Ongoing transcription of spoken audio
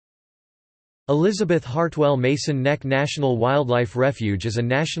Elizabeth Hartwell Mason Neck National Wildlife Refuge is a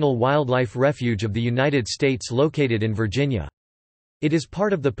national wildlife refuge of the United States located in Virginia. It is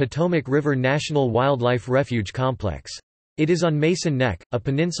part of the Potomac River National Wildlife Refuge Complex. It is on Mason Neck, a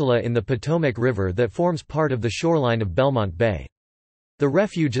peninsula in the Potomac River that forms part of the shoreline of Belmont Bay. The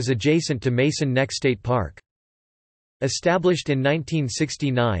refuge is adjacent to Mason Neck State Park. Established in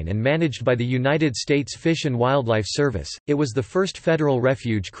 1969 and managed by the United States Fish and Wildlife Service, it was the first federal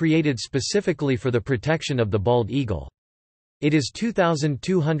refuge created specifically for the protection of the bald eagle. It is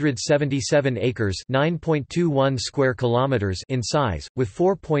 2,277 acres (9.21 square kilometers) in size, with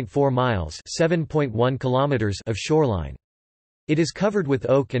 4.4 miles (7.1 kilometers) of shoreline. It is covered with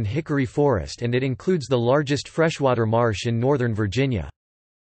oak and hickory forest and it includes the largest freshwater marsh in northern Virginia.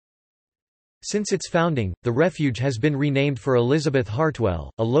 Since its founding, the refuge has been renamed for Elizabeth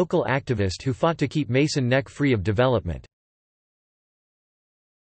Hartwell, a local activist who fought to keep Mason Neck free of development.